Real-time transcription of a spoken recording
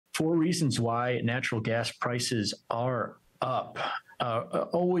four reasons why natural gas prices are up.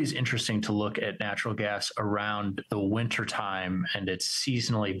 Always interesting to look at natural gas around the winter time and its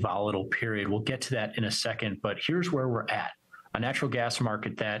seasonally volatile period. We'll get to that in a second, but here's where we're at. A natural gas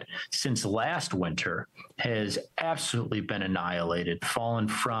market that since last winter has absolutely been annihilated, fallen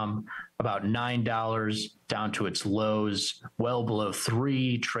from about $9 down to its lows, well below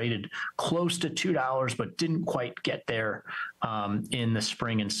 $3, traded close to $2, but didn't quite get there in the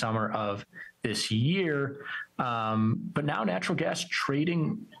spring and summer of this year. But now natural gas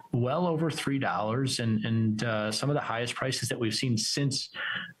trading well over $3 and some of the highest prices that we've seen since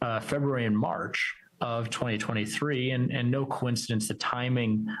February and March of 2023. And no coincidence, the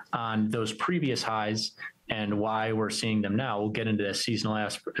timing on those previous highs and why we're seeing them now. We'll get into the seasonal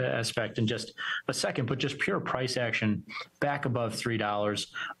aspect in just a second, but just pure price action back above $3,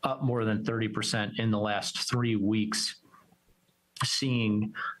 up more than 30% in the last 3 weeks,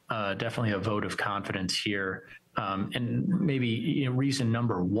 seeing definitely a vote of confidence here. And maybe reason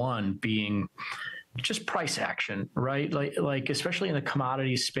number one being just price action, right? Like especially in the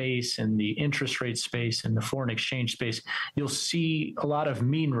commodity space and the interest rate space and the foreign exchange space, you'll see a lot of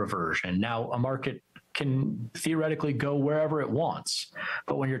mean reversion. Now, a market can theoretically go wherever it wants.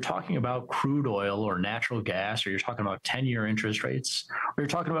 But when you're talking about crude oil or natural gas, or you're talking about 10-year interest rates, or you're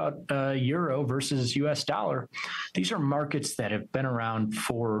talking about euro versus US dollar, these are markets that have been around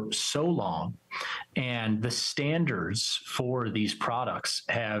for so long. And the standards for these products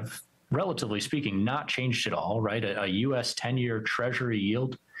have, relatively speaking, not changed at all, right? A US 10-year treasury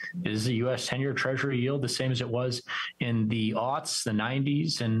yield is the U.S. 10-year Treasury yield the same as it was in the aughts, the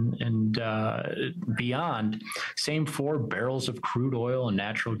 90s, and beyond. Same for barrels of crude oil and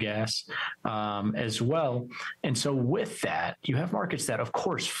natural gas as well. And so with that, you have markets that, of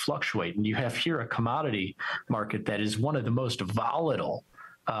course, fluctuate. And you have here a commodity market that is one of the most volatile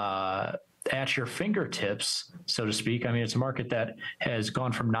at your fingertips, so to speak. I mean, it's a market that has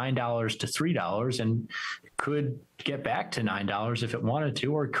gone from $9 to $3 and could get back to $9 if it wanted to,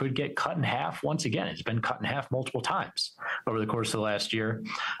 or it could get cut in half once again. It's been cut in half multiple times over the course of the last year.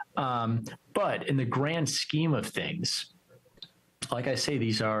 But in the grand scheme of things, like I say,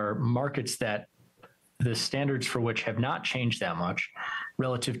 these are markets that the standards for which have not changed that much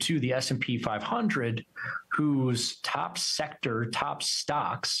relative to the S&P 500, whose top sector, top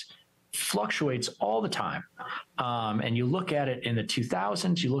stocks fluctuates all the time. And you look at it in the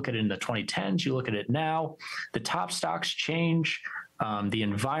 2000s, you look at it in the 2010s, you look at it now, the top stocks change, the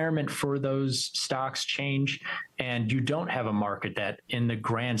environment for those stocks change, and you don't have a market that in the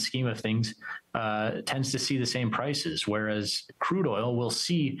grand scheme of things tends to see the same prices. Whereas crude oil will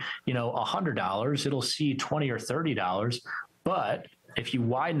see, $100, it'll see $20 or $30, but if you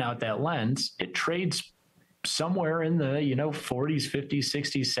widen out that lens, it trades somewhere in the 40s, 50s,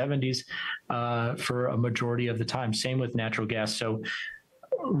 60s, 70s for a majority of the time. Same with natural gas. So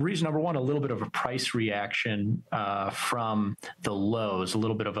reason number one, a little bit of a price reaction from the lows, a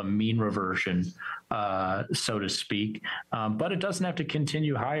little bit of a mean reversion, so to speak. But it doesn't have to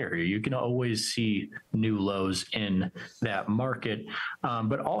continue higher. You can always see new lows in that market.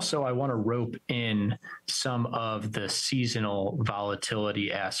 But also I want to rope in some of the seasonal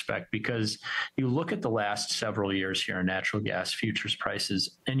volatility aspect, because you look at the last several years here in natural gas futures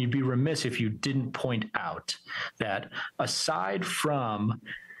prices, and you'd be remiss if you didn't point out that aside from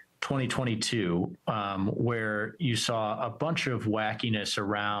 2022, where you saw a bunch of wackiness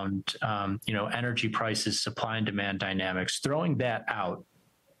around, energy prices, supply and demand dynamics, throwing that out,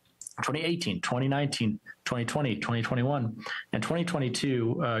 2018, 2019, 2020, 2021, and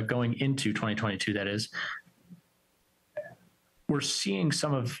 2022, going into 2022, that is, we're seeing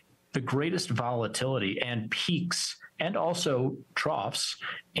some of the greatest volatility and peaks and also troughs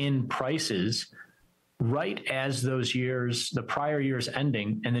in prices right as those years, the prior year's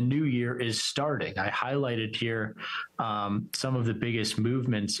ending and the new year is starting. I highlighted here some of the biggest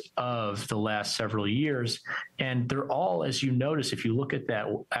movements of the last several years, and they're all, as you notice, if you look at that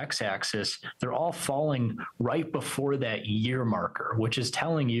x-axis, they're all falling right before that year marker, which is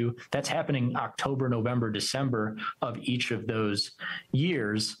telling you that's happening October, November, December of each of those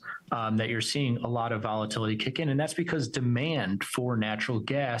years, that you're seeing a lot of volatility kick in. And that's because demand for natural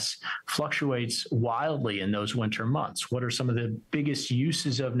gas fluctuates wildly in those winter months. What are some of the biggest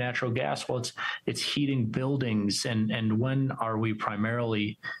uses of natural gas? Well, it's heating buildings. And when are we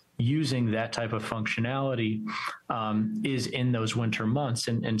primarily using that type of functionality is in those winter months.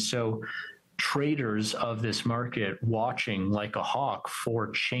 And so traders of this market watching like a hawk for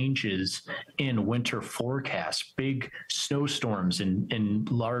changes in winter forecasts, big snowstorms in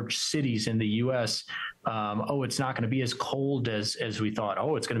large cities in the U.S. It's not going to be as cold as we thought.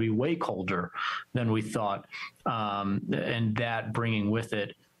 Oh, it's going to be way colder than we thought. And that bringing with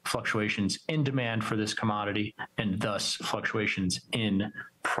it fluctuations in demand for this commodity and thus fluctuations in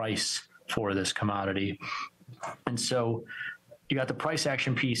price for this commodity. And so you got the price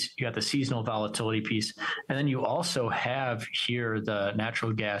action piece, you got the seasonal volatility piece, and then you also have here the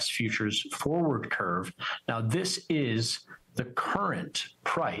natural gas futures forward curve. Now, this is the current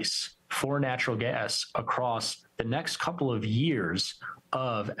price for natural gas across the next couple of years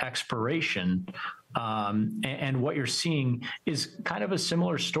of expiration. And what you're seeing is kind of a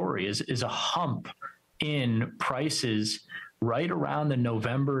similar story, is a hump in prices right around the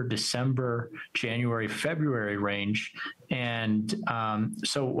November, December, January, February range. And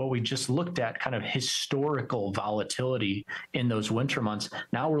so what we just looked at, kind of historical volatility in those winter months,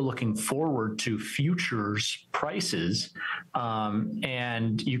 now we're looking forward to futures prices.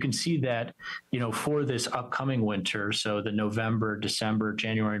 And you can see that, for this upcoming winter, so the November, December,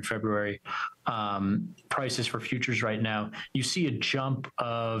 January, and February prices for futures right now, you see a jump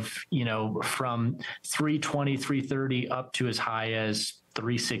of, from 320, 330 up to as high as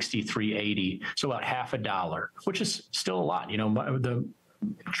 360, 380. So about half a dollar, which is still a lot. The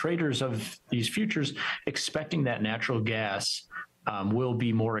traders of these futures expecting that natural gas will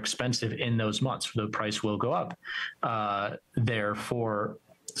be more expensive in those months. The price will go up there for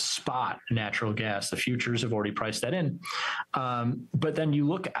spot natural gas. The futures have already priced that in. But then you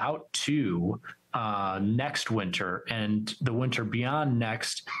look out to next winter and the winter beyond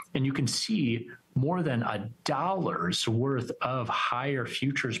next, and you can see more than $1's worth of higher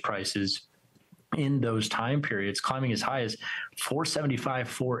futures prices in those time periods, climbing as high as 475,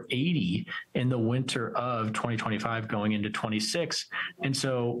 480 in the winter of 2025 going into 26. And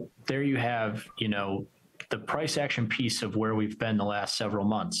so there you have, the price action piece of where we've been the last several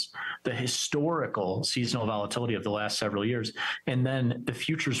months, the historical seasonal volatility of the last several years, and then the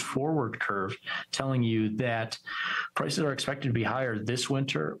futures forward curve telling you that prices are expected to be higher this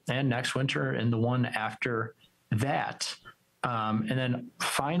winter and next winter and the one after that. And then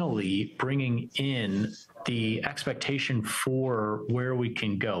finally bringing in the expectation for where we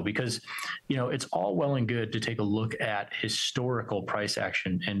can go, because, it's all well and good to take a look at historical price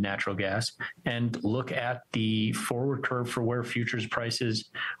action in natural gas and look at the forward curve for where futures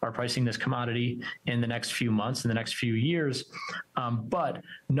prices are pricing this commodity in the next few months, in the next few years. But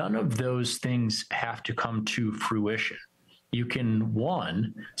none of those things have to come to fruition. You can,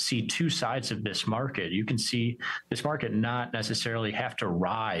 see two sides of this market. You can see this market not necessarily have to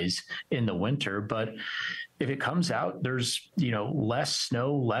rise in the winter, but if it comes out, there's, less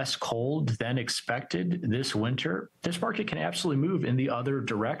snow, less cold than expected this winter, this market can absolutely move in the other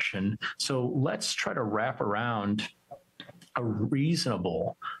direction. So let's try to wrap around a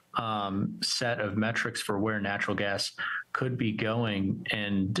reasonable set of metrics for where natural gas could be going.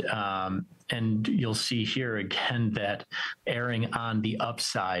 And you'll see here again that erring on the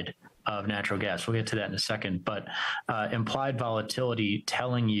upside of natural gas. We'll get to that in a second, but implied volatility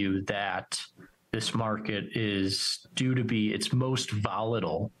telling you that this market is due to be its most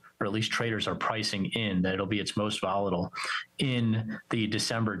volatile, or at least traders are pricing in that it'll be its most volatile in the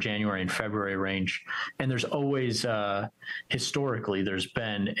December, January, and February range. And there's always, historically, there's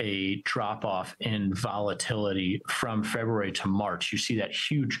been a drop-off in volatility from February to March. You see that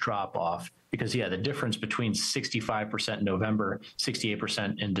huge drop-off because, the difference between 65% in November,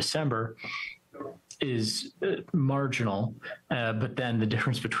 68% in December is marginal, but then the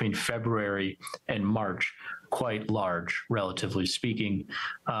difference between February and March, quite large, relatively speaking.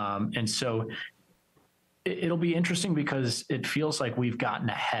 And so it'll be interesting because it feels like we've gotten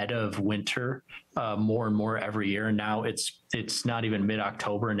ahead of winter more and more every year. And now it's not even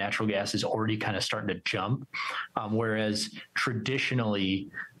mid-October and natural gas is already kind of starting to jump. Whereas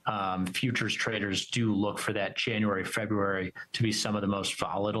traditionally, futures traders do look for that January, February to be some of the most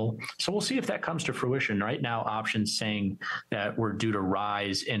volatile. So we'll see if that comes to fruition. Right now, options saying that we're due to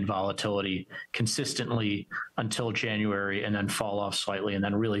rise in volatility consistently until January and then fall off slightly and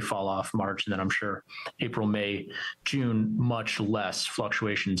then really fall off March. And then I'm sure April, May, June, much less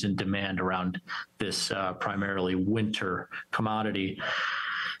fluctuations in demand around this primarily winter commodity.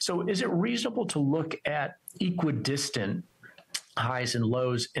 So is it reasonable to look at equidistant highs and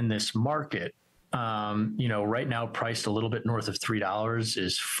lows in this market Right now priced a little bit north of $3.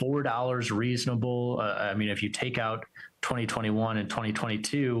 Is $4 reasonable? I mean, if you take out 2021 and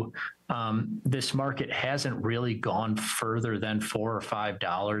 2022, this market hasn't really gone further than $4 or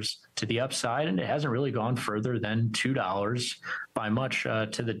 $5 to the upside, and it hasn't really gone further than $2 by much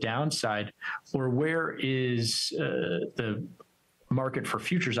to the downside. Or where is the market for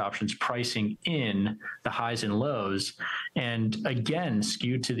futures options pricing in the highs and lows, and again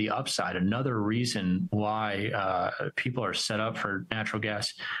skewed to the upside? Another reason why people are set up for natural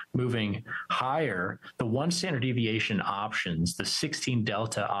gas moving higher. The 1 standard deviation options, the 16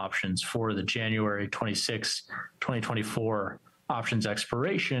 delta options for the January 26, 2024 options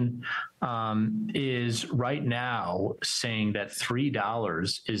expiration, is right now saying that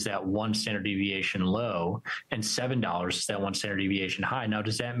 $3 is that 1 standard deviation low and $7 is that 1 standard deviation high. Now,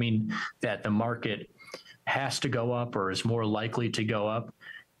 does that mean that the market has to go up or is more likely to go up?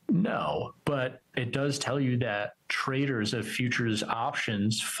 No, but it does tell you that traders of futures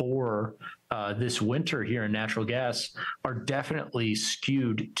options for this winter here in natural gas are definitely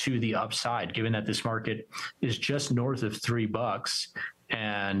skewed to the upside, given that this market is just north of $3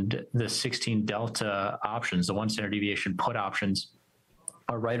 and the 16 delta options, the 1 standard deviation put options,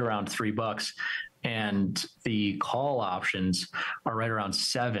 are right around $3, and the call options are right around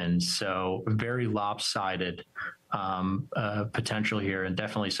 7. So very lopsided potential here, and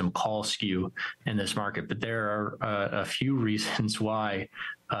definitely some call skew in this market. But there are a few reasons why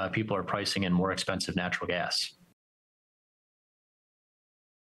people are pricing in more expensive natural gas.